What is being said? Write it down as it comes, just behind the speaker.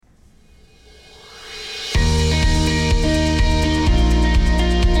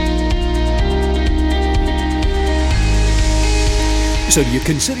So do you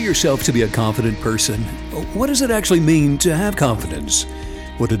consider yourself to be a confident person? What does it actually mean to have confidence?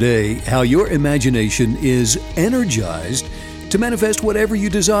 Well, today, how your imagination is energized to manifest whatever you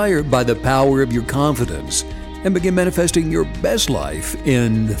desire by the power of your confidence and begin manifesting your best life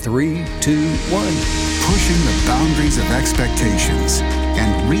in 3, 2, 1. Pushing the boundaries of expectations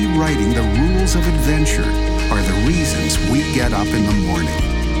and rewriting the rules of adventure are the reasons we get up in the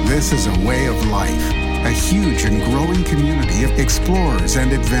morning. This is a way of life. A huge and growing community of explorers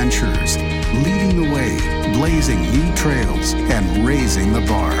and adventurers, leading the way, blazing new trails, and raising the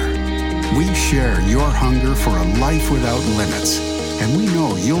bar. We share your hunger for a life without limits, and we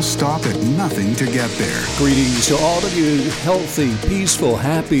know you'll stop at nothing to get there. Greetings to all of you healthy, peaceful,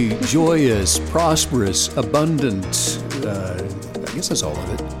 happy, joyous, prosperous, abundant, I guess that's all of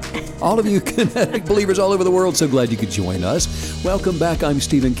it. All of you Kinetic Believers all over the world, so glad you could join us. Welcome back. I'm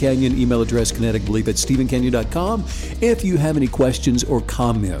Stephen Canyon. Email address kineticbelief@stephencanyon.com if you have any questions or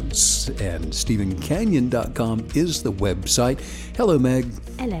comments. And stephencanyon.com is the website. Hello, Meg.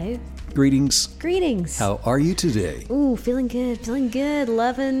 Hello. Greetings. Greetings. How are you today? Ooh, feeling good.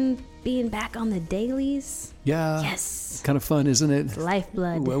 Loving being back on the dailies. Yeah. Yes. Kind of fun, isn't it?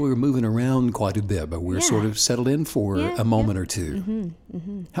 Lifeblood. Well, we were moving around quite a bit, but we're sort of settled in for a moment or two.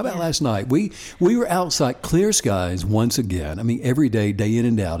 How about last night? We were outside, clear skies once again. I mean, every day, day in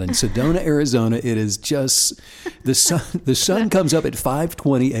and out. In Sedona, Arizona, it is just the sun. The sun comes up at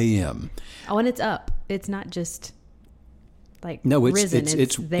 5:20 a.m. Oh, and it's up. It's not just like No, risen.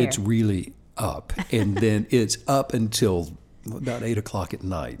 it's really up, and then it's up until about 8 o'clock at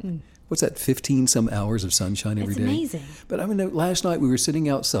night. What's that, 15 some hours of sunshine every day? It's amazing. But I mean, last night we were sitting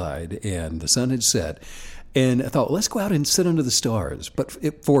outside and the sun had set. And I thought, let's go out and sit under the stars. But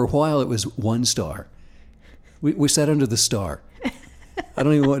for a while, it was one star. We sat under the star. I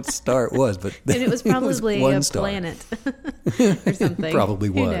don't even know what star it was, but And it was probably a planet or something. Probably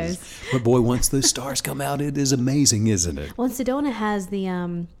was. Who knows? But boy, once those stars come out, it is amazing, isn't it? Well, Sedona has the,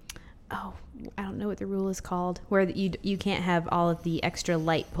 I don't know what the rule is called, where you can't have all of the extra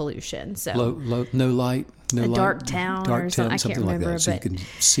light pollution. So No light. No light, dark town or something. I can't remember, like that. So you but can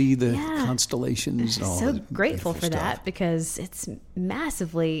see the constellations. So grateful for that because it's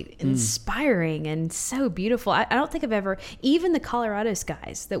massively inspiring and so beautiful. I don't think I've ever, even the Colorado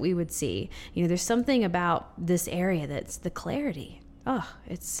skies that we would see, there's something about this area that's the clarity. Oh,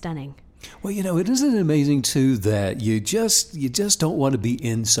 it's stunning. Well, isn't it amazing too that you just don't want to be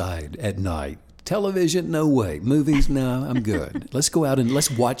inside at night. Television, no way. Movies, no, I'm good. Let's go out and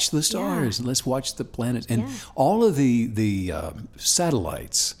let's watch the stars and let's watch the planets and all of the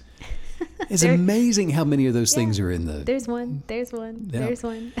satellites. It's amazing how many of those things are in the. There's one. There's one.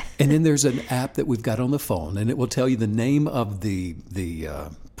 And then there's an app that we've got on the phone, and it will tell you the name of the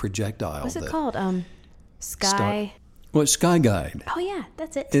projectile. What's it called? Sky. Well, it's Sky Guide. Oh, yeah,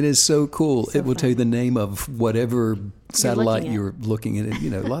 that's it. It is so cool. So it will fun. tell you the name of whatever satellite you're looking at.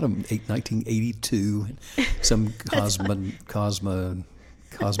 A lot of them, 1982, some cosmonaut,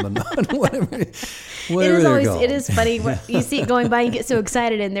 whatever they're called. It is funny. You see it going by and get so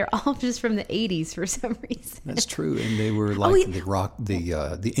excited, and they're all just from the 80s for some reason. That's true, and they were like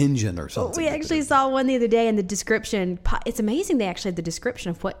the engine or something. We actually saw one the other day, and the description, it's amazing they actually had the description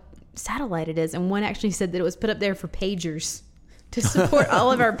of what satellite it is, and one actually said that it was put up there for pagers to support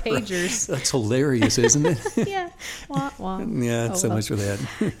all of our pagers. That's hilarious, isn't it? Yeah. Wah, wah. Yeah, so much for that.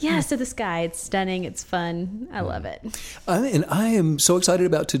 Yeah, so the sky, it's stunning, it's fun. I love it. And I am so excited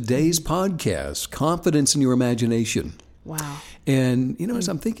about today's podcast, Confidence in Your Imagination. Wow. And, as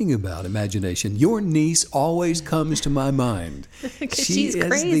I'm thinking about imagination, your niece always comes to my mind. She's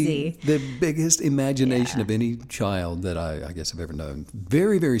crazy. The biggest imagination of any child that I guess I've ever known.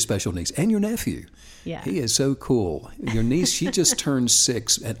 Very, very special niece. And your nephew. Yeah. He is so cool. Your niece, she just turned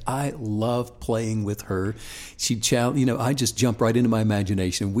 6, and I love playing with her. I just jump right into my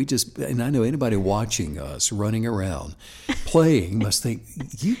imagination. And I know anybody watching us running around playing must think,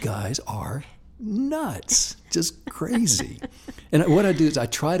 you guys are nuts, just crazy. And what I do is I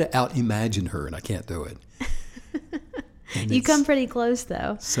try to out-imagine her, and I can't do it. You come pretty close,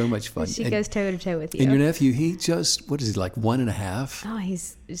 though. So much fun. She goes toe-to-toe with you. And your nephew, he just, what is he, like 1.5? Oh,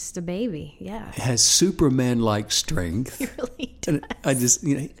 he's just a baby, yeah. Has Superman-like strength. He really does. And I just,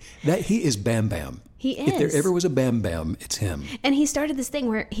 that he is Bam Bam. He is. If there ever was a Bam Bam, it's him. And he started this thing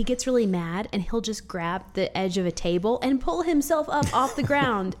where he gets really mad and he'll just grab the edge of a table and pull himself up off the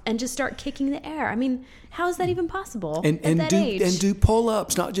ground and just start kicking the air. I mean, how is that even possible at that age? And do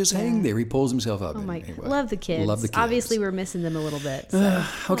pull-ups, not just hang there. He pulls himself up. Oh my! Anyway, love the kids. Love the kids. Obviously, we're missing them a little bit. So.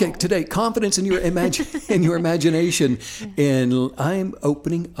 Okay, today, confidence in your imagination. And I'm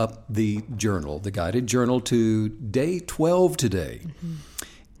opening up the journal, the guided journal, to day 12 today. Mm-hmm.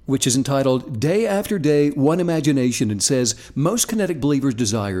 Which is entitled Day After Day, One Imagination, and says, most kinetic believers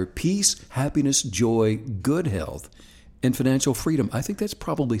desire peace, happiness, joy, good health, and financial freedom. I think that's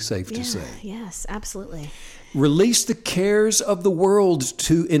probably safe to say. Yes, absolutely. Release the cares of the world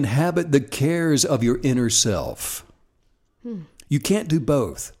to inhabit the cares of your inner self. You can't do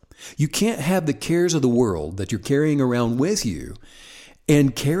both. You can't have the cares of the world that you're carrying around with you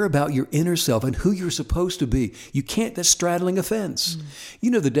and care about your inner self and who you're supposed to be. You can't, that's straddling a fence.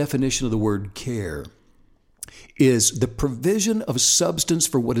 You know, the definition of the word care is the provision of substance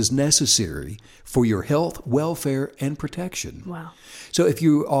for what is necessary for your health, welfare, and protection. Wow. So if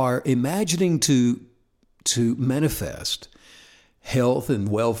you are imagining to manifest health and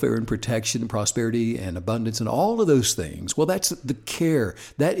welfare and protection and prosperity and abundance and all of those things, well, that's the care.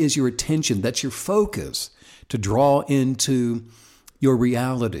 That is your attention. That's your focus to draw into your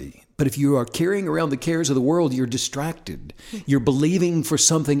reality. But if you are carrying around the cares of the world, you're distracted. You're believing for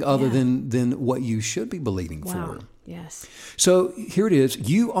something other than what you should be believing for. Yes. So here it is.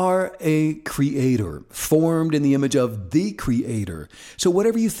 You are a creator, formed in the image of the Creator. So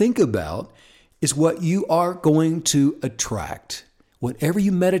whatever you think about is what you are going to attract. Whatever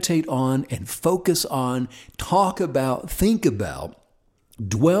you meditate on and focus on, talk about, think about,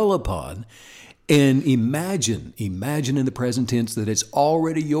 dwell upon, and imagine in the present tense that it's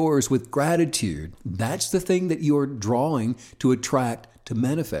already yours with gratitude. That's the thing that you're drawing to attract, to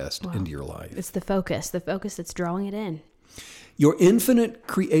manifest into your life. It's the focus that's drawing it in. Your infinite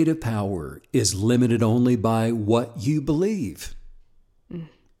creative power is limited only by what you believe. I'm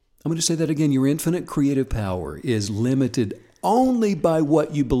going to say that again. Your infinite creative power is limited only by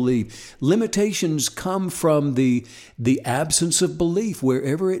what you believe. Limitations come from the absence of belief.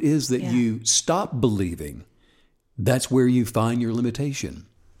 Wherever it is that you stop believing, that's where you find your limitation.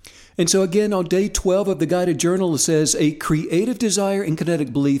 And so again, on day 12 of the guided journal, it says, a creative desire and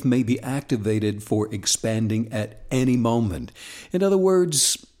kinetic belief may be activated for expanding at any moment. In other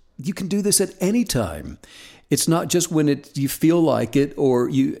words, you can do this at any time. It's not just when you feel like it or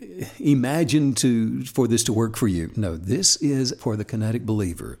you imagine for this to work for you. No, this is for the kinetic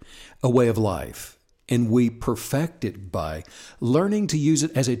believer, a way of life. And we perfect it by learning to use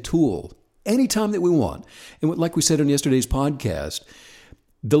it as a tool anytime that we want. And like we said on yesterday's podcast,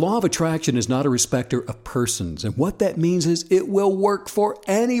 the law of attraction is not a respecter of persons. And what that means is it will work for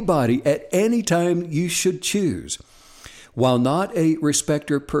anybody at any time you should choose. While not a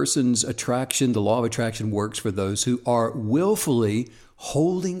respecter of persons attraction, the law of attraction works for those who are willfully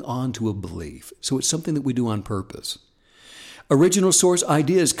holding on to a belief. So it's something that we do on purpose. Original source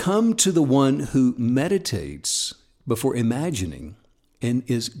ideas come to the one who meditates before imagining and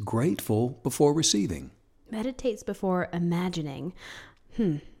is grateful before receiving. Meditates before imagining.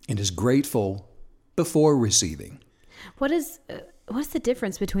 And is grateful before receiving. What's the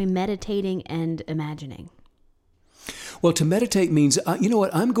difference between meditating and imagining? Well, to meditate means, you know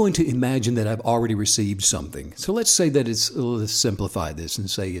what, I'm going to imagine that I've already received something. So let's say that let's simplify this and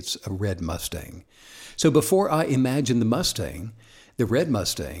say it's a red Mustang. So before I imagine the Mustang, the red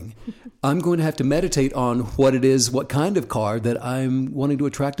Mustang, I'm going to have to meditate on what it is, what kind of car that I'm wanting to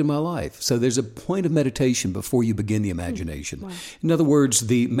attract in my life. So there's a point of meditation before you begin the imagination. Wow. In other words,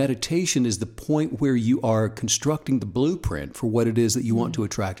 the meditation is the point where you are constructing the blueprint for what it is that you want to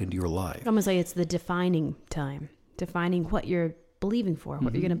attract into your life. I'm going to say it's the defining time. Defining what you're believing for,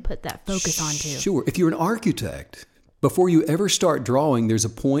 what you're going to put that focus onto. Sure. If you're an architect, before you ever start drawing, there's a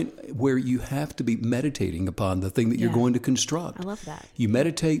point where you have to be meditating upon the thing that you're going to construct. I love that. You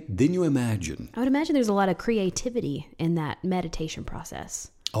meditate, then you imagine. I would imagine there's a lot of creativity in that meditation process.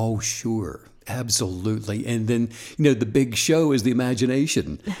 Oh, sure. Absolutely. And then, the big show is the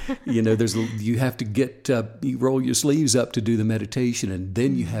imagination. You have to you roll your sleeves up to do the meditation, and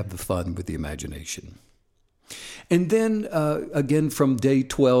then you have the fun with the imagination. And then, again, from day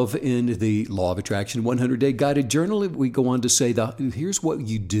 12 in the Law of Attraction 100-Day Guided Journal, we go on to say that here's what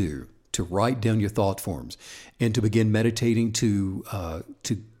you do to write down your thought forms and to begin meditating to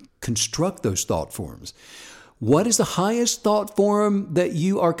construct those thought forms. What is the highest thought form that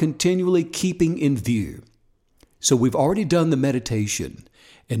you are continually keeping in view? So we've already done the meditation,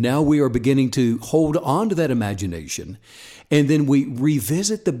 and now we are beginning to hold on to that imagination. And then we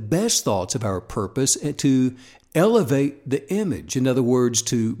revisit the best thoughts of our purpose and to elevate the image. In other words,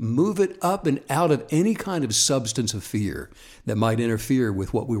 to move it up and out of any kind of substance of fear that might interfere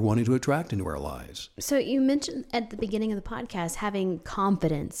with what we're wanting to attract into our lives. So you mentioned at the beginning of the podcast having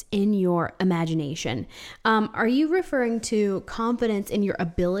confidence in your imagination. Are you referring to confidence in your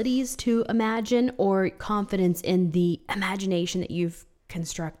abilities to imagine, or confidence in the imagination that you've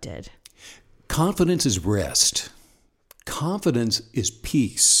constructed? Confidence is rest. Confidence is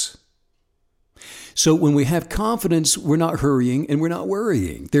peace. So when we have confidence, we're not hurrying and we're not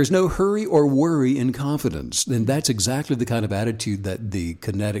worrying. There's no hurry or worry in confidence. And that's exactly the kind of attitude that the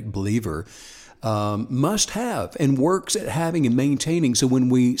kinetic believer must have and works at having and maintaining. So when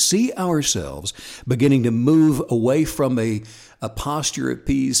we see ourselves beginning to move away from a posture of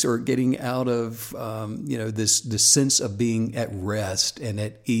peace, or getting out of this sense of being at rest and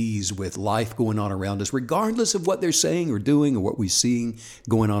at ease with life going on around us, regardless of what they're saying or doing or what we're seeing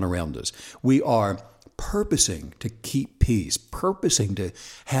going on around us, we are purposing to keep peace, purposing to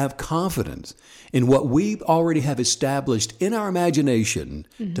have confidence in what we already have established in our imagination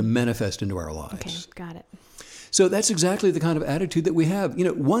to manifest into our lives. Okay, got it. So that's exactly the kind of attitude that we have.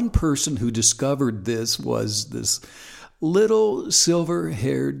 One person who discovered this was this little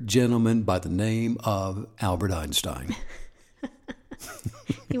silver-haired gentleman by the name of Albert Einstein.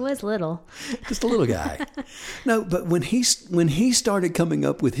 He was little. Just a little guy. No, but when he started coming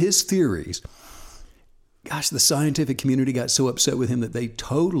up with his theories, gosh, the scientific community got so upset with him that they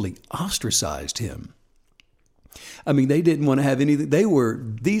totally ostracized him. I mean, they didn't want to have anything.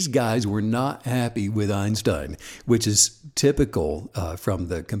 These guys were not happy with Einstein, which is typical from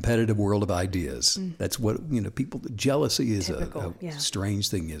the competitive world of ideas. That's what, jealousy is a strange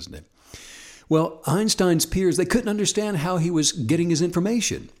thing, isn't it? Well, Einstein's peers, they couldn't understand how he was getting his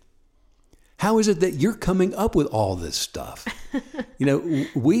information. How is it that you're coming up with all this stuff?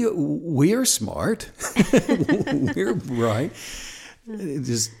 We are smart. We're bright. It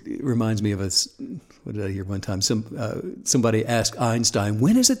just reminds me of us. What did I hear one time? Somebody asked Einstein,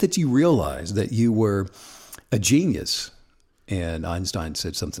 "When is it that you realized that you were a genius?" And Einstein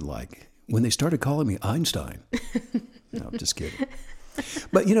said something like, "When they started calling me Einstein." No, I'm just kidding.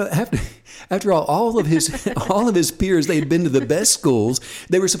 But after all of his peers, they had been to the best schools.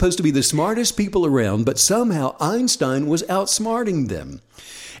 They were supposed to be the smartest people around, but somehow Einstein was outsmarting them.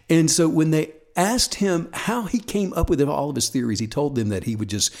 And so when they asked him how he came up with all of his theories, he told them that he would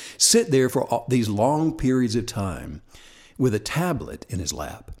just sit there for these long periods of time with a tablet in his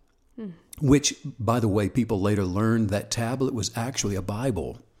lap, which, by the way, people later learned that tablet was actually a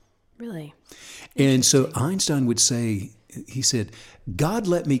Bible. Really? And so Einstein would say, he said, "God,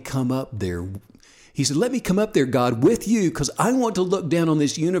 let me come up there." He said, "Let me come up there, God, with you, because I want to look down on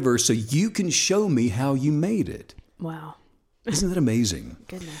this universe so you can show me how you made it." Wow. Isn't that amazing?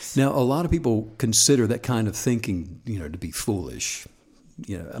 Goodness. Now, a lot of people consider that kind of thinking, to be foolish.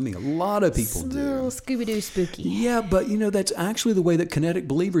 A lot of people do. A little Scooby-Doo spooky. Yeah, but, that's actually the way that kinetic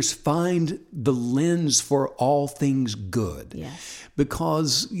believers find the lens for all things good. Yes.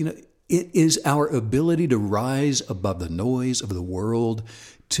 Because, it is our ability to rise above the noise of the world,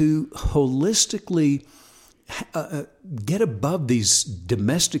 to holistically get above these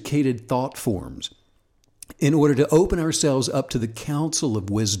domesticated thought forms in order to open ourselves up to the counsel of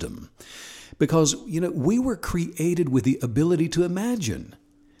wisdom. Because, we were created with the ability to imagine.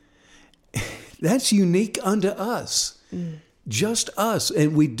 That's unique unto us. Just us.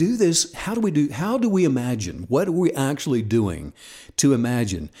 And we do this. How do we imagine? What are we actually doing to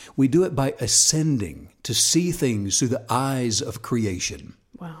imagine? We do it by ascending to see things through the eyes of creation.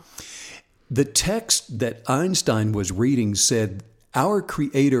 Wow. The text that Einstein was reading said, our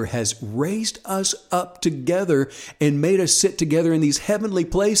Creator has raised us up together and made us sit together in these heavenly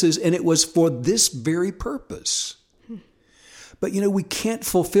places, and it was for this very purpose. But, we can't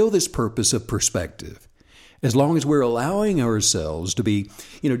fulfill this purpose of perspective as long as we're allowing ourselves to be,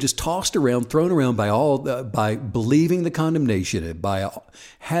 just tossed around, thrown around by believing the condemnation and by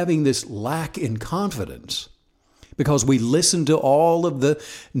having this lack in confidence. Because we listen to all of the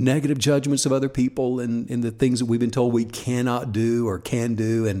negative judgments of other people and the things that we've been told we cannot do or can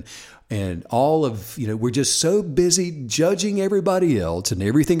do. And all of, we're just so busy judging everybody else and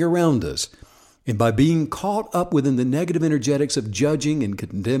everything around us. And by being caught up within the negative energetics of judging and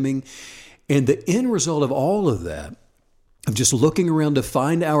condemning, and the end result of all of that, of just looking around to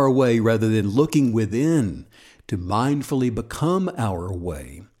find our way rather than looking within to mindfully become our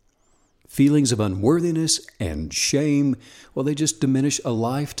way. Feelings of unworthiness and shame, well, they just diminish a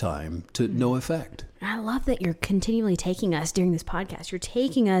lifetime to no effect. I love that you're continually taking us during this podcast. You're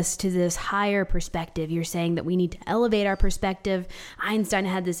taking us to this higher perspective. You're saying that we need to elevate our perspective. Einstein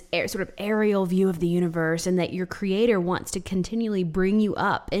had this sort of aerial view of the universe, and that your creator wants to continually bring you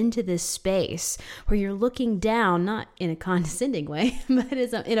up into this space where you're looking down, not in a condescending way, but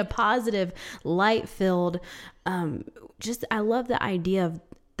in a positive, light-filled, I love the idea of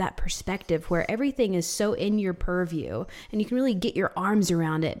that perspective where everything is so in your purview and you can really get your arms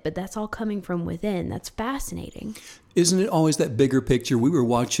around it, but that's all coming from within. That's fascinating. Isn't it always that bigger picture? We were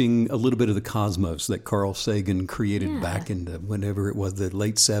watching a little bit of the cosmos that Carl Sagan created back in whenever it was, the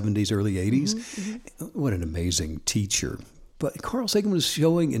late 70s, early 80s. Mm-hmm. What an amazing teacher. But Carl Sagan was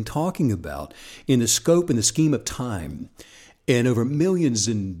showing and talking about in the scope and the scheme of time and over millions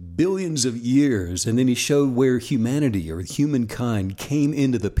and billions of years. And then he showed where humanity or humankind came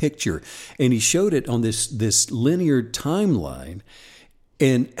into the picture. And he showed it on this linear timeline,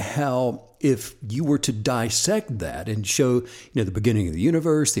 and how if you were to dissect that and show, the beginning of the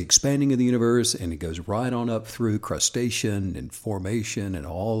universe, the expanding of the universe, and it goes right on up through crustacean and formation and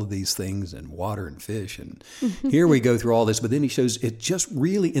all of these things and water and fish. And here we go through all this. But then he shows it just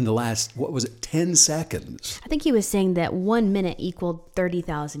really in the last, 10 seconds. I think he was saying that 1 minute equaled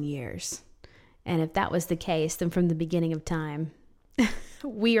 30,000 years. And if that was the case, then from the beginning of time,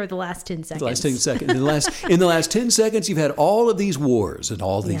 we are the last 10 seconds. The last 10 seconds. In the last 10 seconds, you've had all of these wars and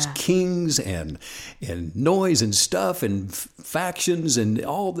all these kings and noise and stuff and factions and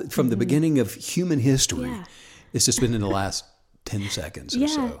all from the beginning of human history. Yeah. It's just been in the last 10 seconds or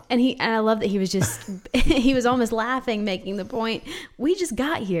so. And I love that he was just, he was almost laughing, making the point, we just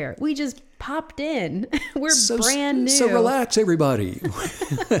got here. We just popped in. We're brand new. So relax, everybody.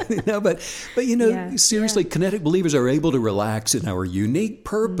 But seriously, kinetic believers are able to relax in our unique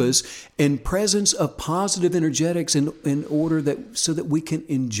purpose and presence of positive energetics in order so that we can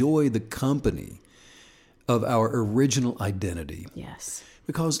enjoy the company of our original identity. Yes.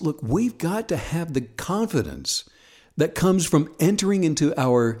 Because look, we've got to have the confidence that comes from entering into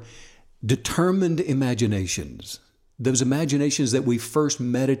our determined imaginations, those imaginations that we first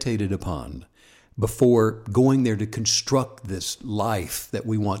meditated upon before going there to construct this life that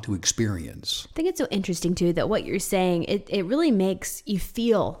we want to experience. I think it's so interesting, too, that what you're saying, it really makes you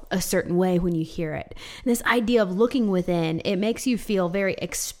feel a certain way when you hear it. And this idea of looking within, it makes you feel very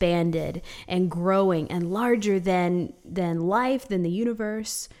expanded and growing and larger than life, than the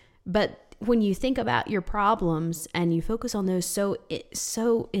universe. But when you think about your problems and you focus on those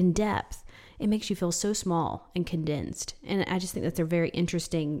so in depth, it makes you feel so small and condensed. And I just think that's a very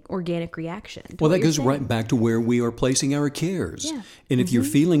interesting organic reaction. Well, that goes right back to where we are placing our cares. Yeah. And if you're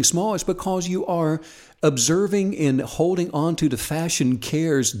feeling small, it's because you are observing and holding on to the fashion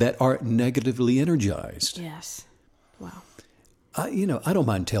cares that are negatively energized. Yes. Wow. I don't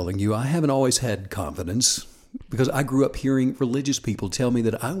mind telling you, I haven't always had confidence, because I grew up hearing religious people tell me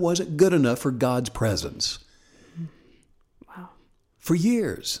that I wasn't good enough for God's presence. Wow. For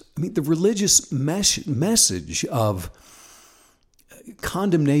years. I mean, the religious message of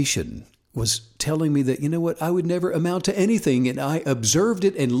condemnation was telling me that, I would never amount to anything. And I observed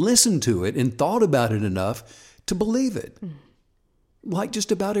it and listened to it and thought about it enough to believe it. Like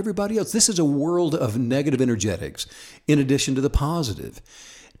just about everybody else. This is a world of negative energetics in addition to the positive.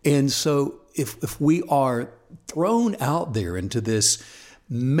 And so if we are thrown out there into this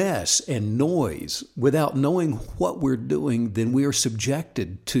mess and noise without knowing what we're doing, then we are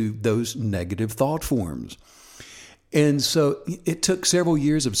subjected to those negative thought forms. And so it took several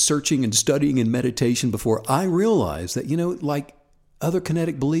years of searching and studying and meditation before I realized that, like other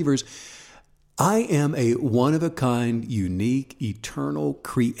kinetic believers, I am a one-of-a-kind, unique, eternal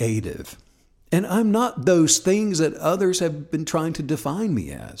creative. And I'm not those things that others have been trying to define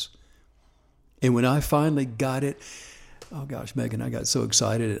me as. And when I finally got it, oh gosh, Megan, I got so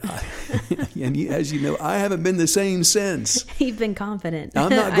excited. And as you know, I haven't been the same since. You've been confident. I'm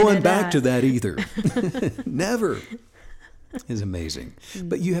not going back to that either. Never. It's amazing.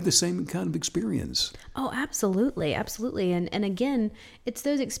 But you have the same kind of experience. Oh, absolutely. Absolutely. And again, it's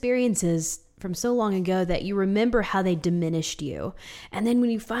those experiences from so long ago that you remember how they diminished you. And then when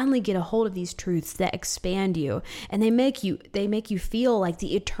you finally get a hold of these truths that expand you, and they make you feel like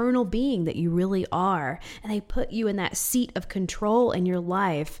the eternal being that you really are, and they put you in that seat of control in your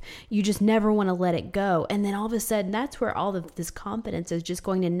life, you just never want to let it go. And then all of a sudden, that's where all of this confidence is just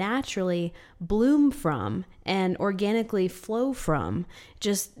going to naturally bloom from and organically flow from,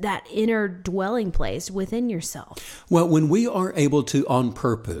 just that inner dwelling place within yourself. Well, when we are able to, on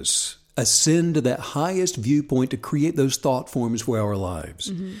purpose, ascend to that highest viewpoint to create those thought forms for our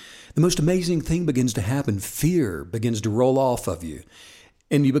lives, the most amazing thing begins to happen. Fear begins to roll off of you.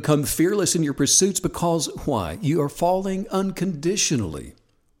 And you become fearless in your pursuits because why? You are falling unconditionally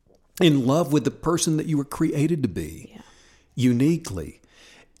in love with the person that you were created to be, uniquely.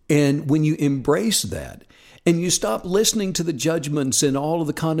 And when you embrace that, and you stop listening to the judgments and all of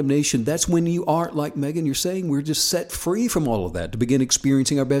the condemnation, that's when you are, like Megan, you're saying, we're just set free from all of that to begin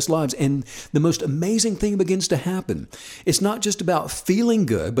experiencing our best lives. And the most amazing thing begins to happen. It's not just about feeling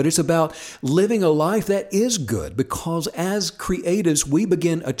good, but it's about living a life that is good, because as creatives, we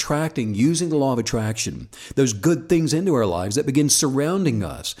begin attracting, using the law of attraction, those good things into our lives that begin surrounding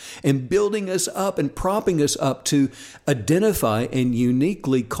us and building us up and propping us up to identify and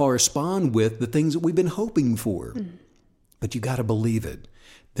uniquely correspond with the things that we've been hoping for. But you got to believe it.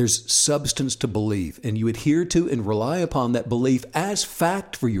 There's substance to belief, and you adhere to and rely upon that belief as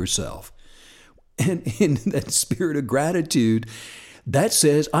fact for yourself. And in that spirit of gratitude, that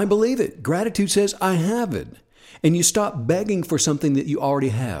says, I believe it. Gratitude says, I have it. And you stop begging for something that you already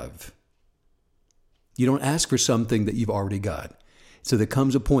have. You don't ask for something that you've already got. So there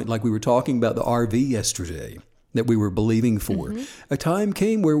comes a point, like we were talking about the RV yesterday, that we were believing for. Mm-hmm. A time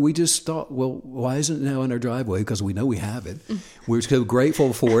came where we just thought, well, why isn't it now in our driveway? Because we know we have it. We're so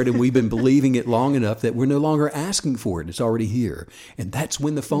grateful for it, and we've been believing it long enough that we're no longer asking for it. It's already here. And that's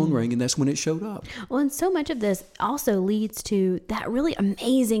when the phone rang, and that's when it showed up. Well, and so much of this also leads to that really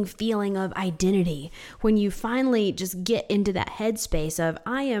amazing feeling of identity when you finally just get into that headspace of,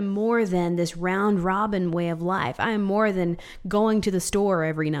 I am more than this round robin way of life. I am more than going to the store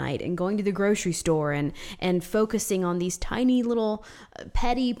every night and going to the grocery store and focusing on these tiny little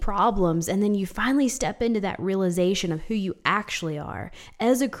petty problems. And then you finally step into that realization of who you actually are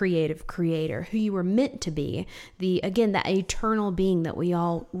as a creative creator, who you were meant to be, that eternal being that we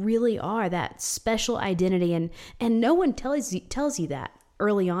all really are, that special identity. And no one tells you that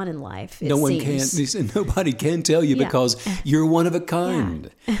early on in life. Nobody can tell you because you're one of a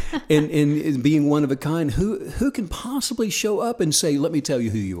kind. Yeah. and being one of a kind, who can possibly show up and say, let me tell you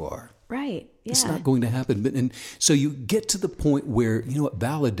who you are? Right. Yeah. It's not going to happen. And so you get to the point where,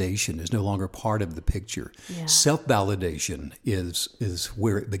 validation is no longer part of the picture. Yeah. Self-validation is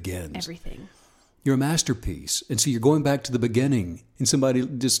where it begins. Everything. You're a masterpiece. And so you're going back to the beginning. And somebody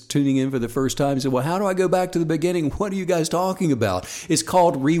just tuning in for the first time said, well, how do I go back to the beginning? What are you guys talking about? It's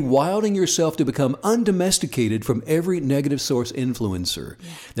called rewilding yourself to become undomesticated from every negative source influencer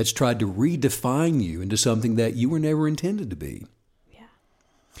that's tried to redefine you into something that you were never intended to be.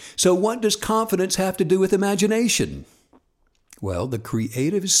 So what does confidence have to do with imagination? Well, the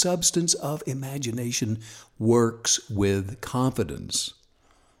creative substance of imagination works with confidence.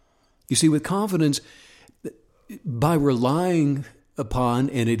 You see, with confidence, by relying upon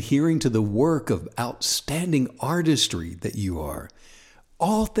and adhering to the work of outstanding artistry that you are,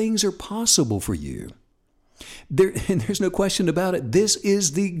 all things are possible for you. And there's no question about it. This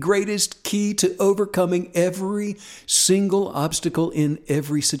is the greatest key to overcoming every single obstacle in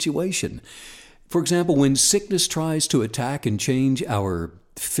every situation. For example, when sickness tries to attack and change our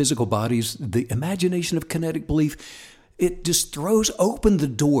physical bodies, the imagination of kinetic belief, it just throws open the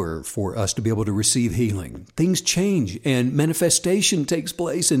door for us to be able to receive healing. Things change and manifestation takes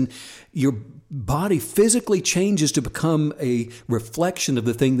place, and your body physically changes to become a reflection of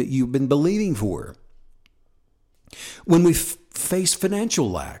the thing that you've been believing for. When we face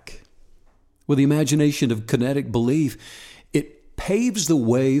financial lack, with the imagination of kinetic belief, it paves the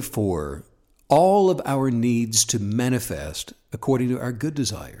way for all of our needs to manifest according to our good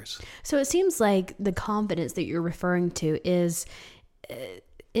desires. So it seems like the confidence that you're referring to is,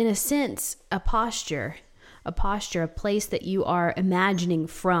 in a sense, a posture, a place that you are imagining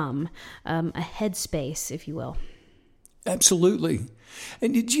from, a headspace, if you will. Absolutely.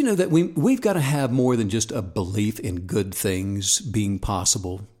 And did you know that we've got to have more than just a belief in good things being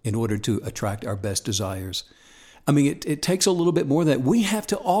possible in order to attract our best desires? I mean, it takes a little bit more than that. We have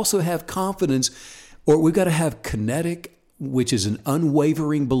to also have confidence, or we've got to have kinetic, which is an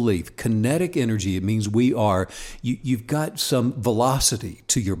unwavering belief. Kinetic energy, it means you've got some velocity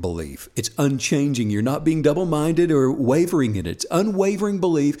to your belief. It's unchanging. You're not being double-minded or wavering in it. It's unwavering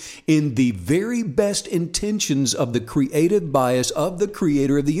belief in the very best intentions of the creative bias of the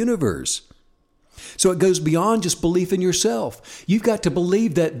creator of the universe. So it goes beyond just belief in yourself. You've got to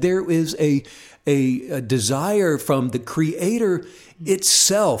believe that there is a desire from the Creator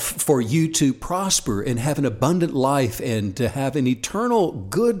itself for you to prosper and have an abundant life and to have an eternal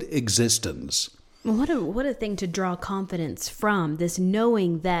good existence. What a thing to draw confidence from, this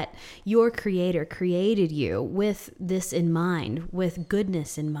knowing that your Creator created you with this in mind, with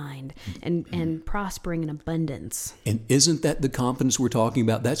goodness in mind, and prospering in abundance. And isn't that the confidence we're talking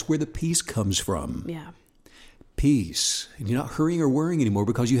about? That's where the peace comes from. Yeah. peace. And you're not hurrying or worrying anymore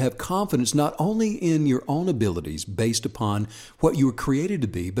because you have confidence not only in your own abilities based upon what you were created to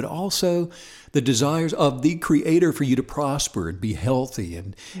be, but also the desires of the Creator for you to prosper and be healthy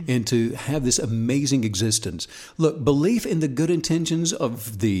and to have this amazing existence. Look, belief in the good intentions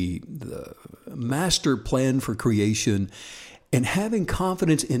of the master plan for creation and having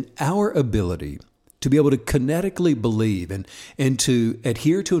confidence in our ability to be able to kinetically believe and to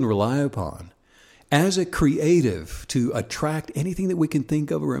adhere to and rely upon as a creative to attract anything that we can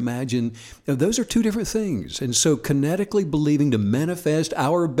think of or imagine, those are two different things. And so kinetically believing to manifest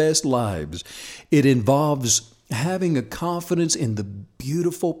our best lives, it involves having a confidence in the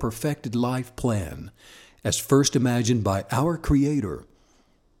beautiful, perfected life plan as first imagined by our Creator,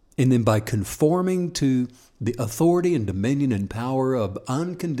 and then by conforming to the authority and dominion and power of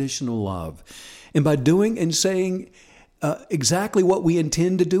unconditional love, and by doing and saying exactly what we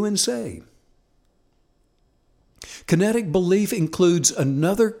intend to do and say. Kinetic belief includes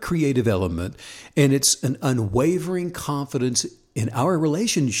another creative element, and it's an unwavering confidence in our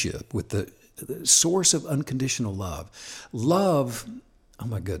relationship with the source of unconditional love. Love, oh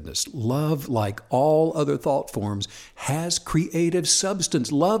my goodness, love, like all other thought forms, has creative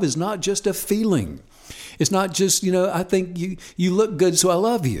substance. Love is not just a feeling. It's not just, I think you look good, so I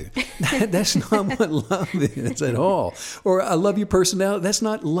love you. That's not what love is at all. Or I love your personality. That's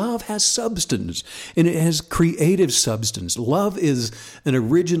not. Love has substance, and it has creative substance. Love is an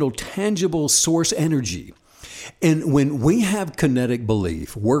original, tangible source energy. And when we have kinetic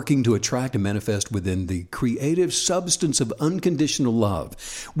belief working to attract and manifest within the creative substance of unconditional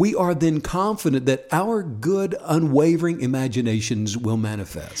love, we are then confident that our good, unwavering imaginations will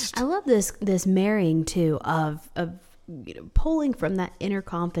manifest. I love this marrying too of pulling from that inner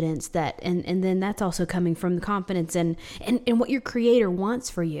confidence and then that's also coming from the confidence in what your Creator wants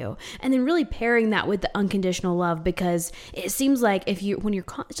for you, and then really pairing that with the unconditional love, because it seems like when you're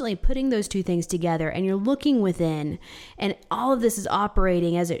constantly putting those two things together and you're looking within and all of this is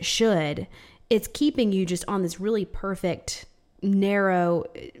operating as it should, it's keeping you just on this really perfect, narrow,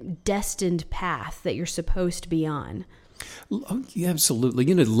 destined path that you're supposed to be on. Yeah, absolutely.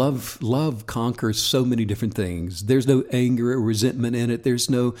 Love conquers so many different things. There's no anger or resentment in it. There's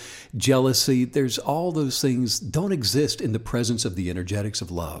no jealousy. There's all those things don't exist in the presence of the energetics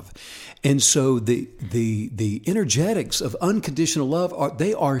of love. And so the energetics of unconditional love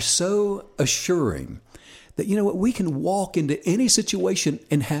are so assuring that, we can walk into any situation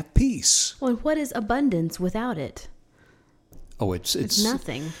and have peace. Well, and what is abundance without it? Oh, it's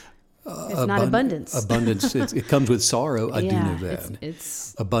nothing. It's not abundance. Abundance. It comes with sorrow. I do know that.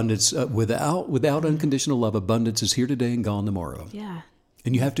 It's abundance without unconditional love. Abundance is here today and gone tomorrow. Yeah.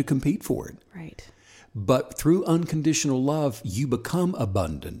 And you have to compete for it. Right. But through unconditional love, you become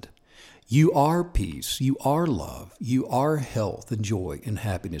abundant. You are peace. You are love. You are health and joy and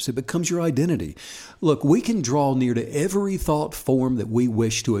happiness. It becomes your identity. Look, we can draw near to every thought form that we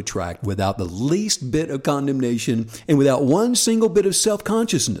wish to attract without the least bit of condemnation and without one single bit of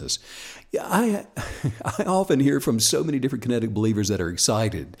self-consciousness. I often hear from so many different kinetic believers that are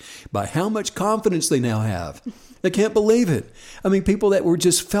excited by how much confidence they now have. They can't believe it. I mean, people that were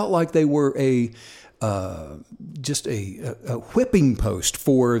just felt like they were just a whipping post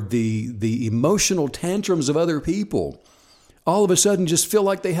for the emotional tantrums of other people, all of a sudden just feel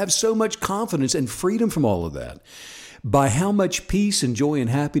like they have so much confidence and freedom from all of that, by how much peace and joy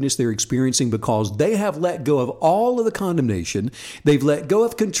and happiness they're experiencing because they have let go of all of the condemnation. They've let go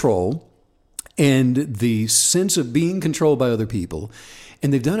of control and the sense of being controlled by other people.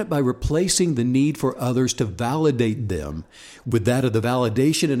 And they've done it by replacing the need for others to validate them with that of the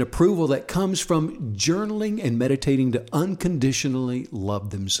validation and approval that comes from journaling and meditating to unconditionally love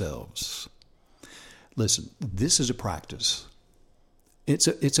themselves. Listen, this is a practice. It's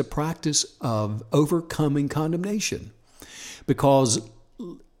a practice of overcoming condemnation, because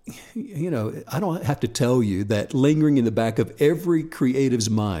I don't have to tell you that lingering in the back of every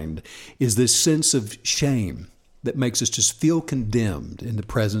creative's mind is this sense of shame that makes us just feel condemned in the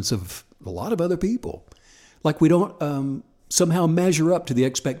presence of a lot of other people. Like we don't somehow measure up to the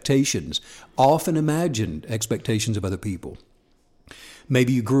expectations, often imagined expectations of other people.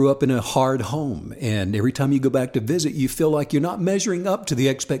 Maybe you grew up in a hard home, and every time you go back to visit, you feel like you're not measuring up to the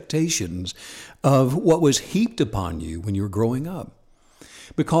expectations of what was heaped upon you when you were growing up,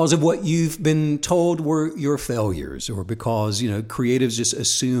 because of what you've been told were your failures, or because, creatives just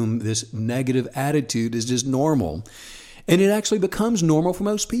assume this negative attitude is just normal. And it actually becomes normal for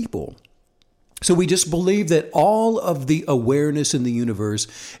most people. So we just believe that all of the awareness in the universe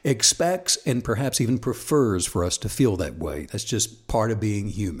expects and perhaps even prefers for us to feel that way. That's just part of being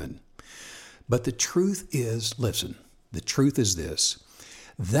human. But the truth is, listen, the truth is this.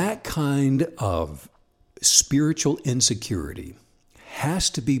 That kind of spiritual insecurity has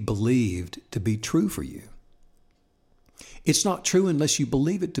to be believed to be true for you. It's not true unless you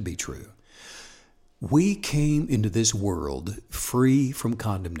believe it to be true. We came into this world free from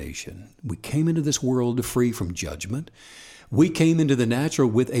condemnation. We came into this world free from judgment. We came into the natural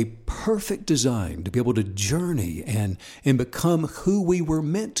with a perfect design to be able to journey and become who we were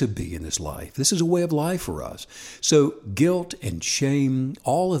meant to be in this life. This is a way of life for us. So guilt and shame,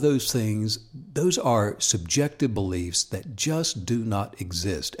 all of those things, those are subjective beliefs that just do not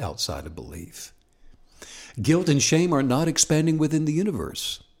exist outside of belief. Guilt and shame are not expanding within the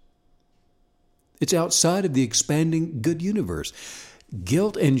universe. It's outside of the expanding good universe.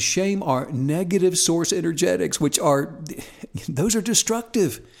 Guilt and shame are negative source energetics, those are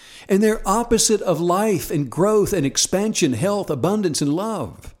destructive. And they're opposite of life and growth and expansion, health, abundance, and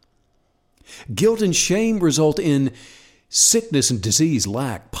love. Guilt and shame result in sickness and disease,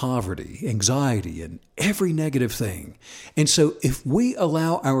 lack, poverty, anxiety, and every negative thing. And so if we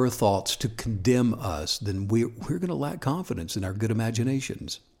allow our thoughts to condemn us, then we're going to lack confidence in our good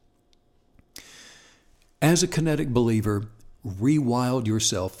imaginations. As a kinetic believer, rewild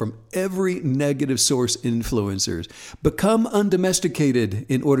yourself from every negative source influencers. Become undomesticated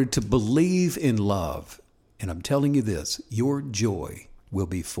in order to believe in love. And I'm telling you this, your joy will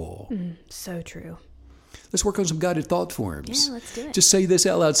be full. So true. Let's work on some guided thought forms. Yeah, let's do it. Just say this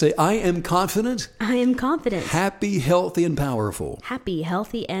out loud. Say, I am confident. I am confident. Happy, healthy, and powerful. Happy,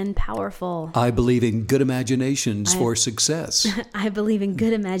 healthy, and powerful. I believe in good imaginations for success. I believe in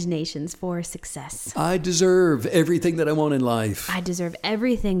good imaginations for success. I deserve everything that I want in life. I deserve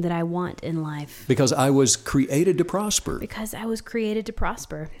everything that I want in life. Because I was created to prosper. Because I was created to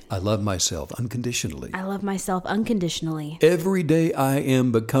prosper. I love myself unconditionally. I love myself unconditionally. Every day I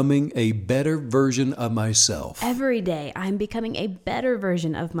am becoming a better version of myself. Every day I'm becoming a better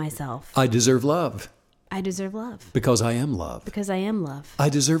version of myself. I deserve love. I deserve love. Because I am love. Because I am love. I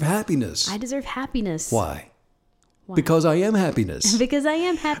deserve happiness. I deserve happiness. Why? Because I am happiness. Because I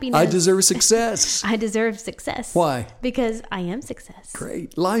am happiness. I deserve success. I deserve success. Why? Because I am success.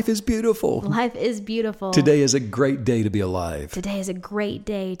 Great. Life is beautiful. Life is beautiful. Today is a great day to be alive. Today is a great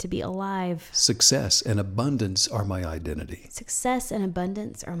day to be alive. Success and abundance are my identity. Success and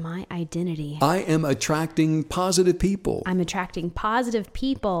abundance are my identity. I am attracting positive people. I'm attracting positive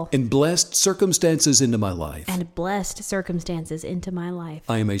people. And blessed circumstances into my life. And blessed circumstances into my life.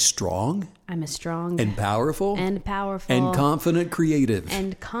 I am a strong. I'm a strong. And powerful. And powerful. And confident creative.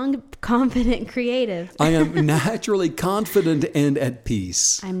 And confident creative. I am naturally confident and at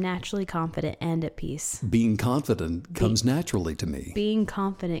peace. I'm naturally confident and at peace. Being confident comes naturally to me. Being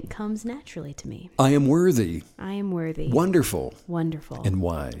confident comes naturally to me. I am worthy. I am worthy. Wonderful. Wonderful. And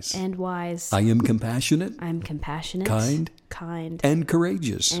wise. And wise. I am compassionate. I'm compassionate. Kind. And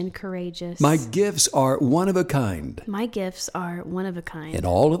courageous. And courageous. My gifts are one of a kind. My gifts are one of a kind. And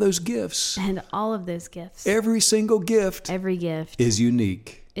all of those gifts. And all of those gifts. Every single gift. Every gift. Is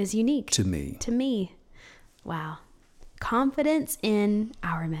unique. Is unique. To me. To me. Wow. Confidence in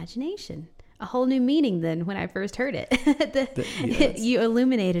our imagination. A whole new meaning then when I first heard it. Yes. You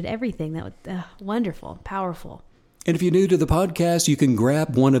illuminated everything. That was wonderful. Powerful. And if you're new to the podcast, you can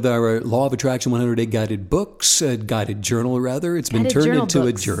grab one of our Law of Attraction 100-Day guided books, a guided journal rather. It's been turned into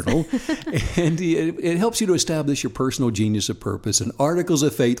a journal. And it helps you to establish your personal genius of purpose and articles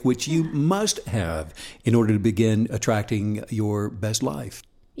of faith, which you must have in order to begin attracting your best life.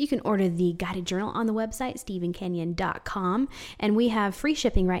 You can order the guided journal on the website, StephenKenyon.com. And we have free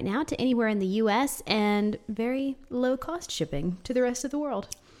shipping right now to anywhere in the U.S. and very low cost shipping to the rest of the world.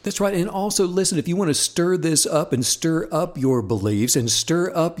 That's right. And also, listen, if you want to stir this up and stir up your beliefs and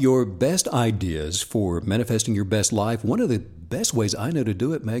stir up your best ideas for manifesting your best life, one of the best ways I know to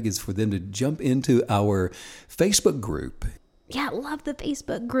do it, Meg, is for them to jump into our Facebook group. Yeah, I love the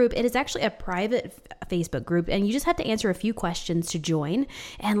Facebook group. It is actually a private Facebook group, and you just have to answer a few questions to join.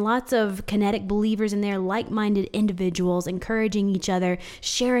 And lots of kinetic believers in there, like-minded individuals, encouraging each other,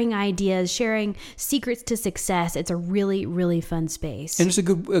 sharing ideas, sharing secrets to success. It's a really, really fun space. And it's a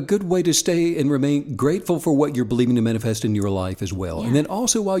good way to stay and remain grateful for what you're believing to manifest in your life as well. Yeah. And then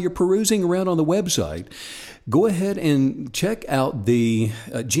also, while you're perusing around on the website, go ahead and check out the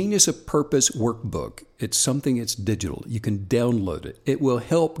Genius of Purpose workbook. It's something, it's digital. You can download it. It will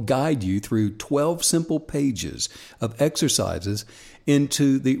help guide you through 12 simple pages of exercises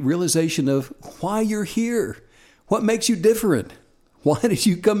into the realization of why you're here. What makes you different? Why did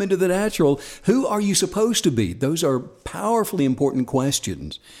you come into the natural? Who are you supposed to be? Those are powerfully important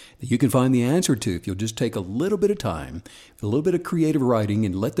questions that you can find the answer to if you'll just take a little bit of time, a little bit of creative writing,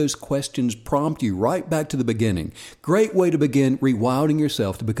 and let those questions prompt you right back to the beginning. Great way to begin rewilding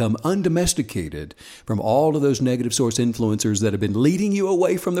yourself to become undomesticated from all of those negative source influencers that have been leading you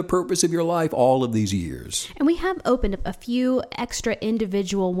away from the purpose of your life all of these years. And we have opened up a few extra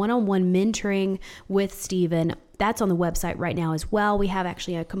individual one-on-one mentoring with Stephen. That's on the website right now as well. We have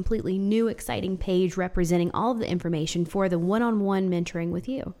actually a completely new, exciting page representing all of the information for the one-on-one mentoring with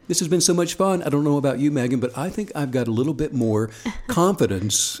you. This has been so much fun. I don't know about you, Megan, but I think I've got a little bit more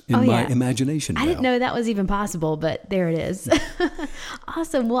confidence in my imagination now. I didn't know that was even possible, but there it is.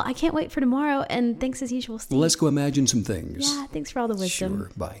 Awesome. Well, I can't wait for tomorrow. And thanks as usual, Steve. Well, let's go imagine some things. Yeah, thanks for all the wisdom. Sure.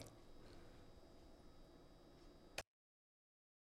 Bye.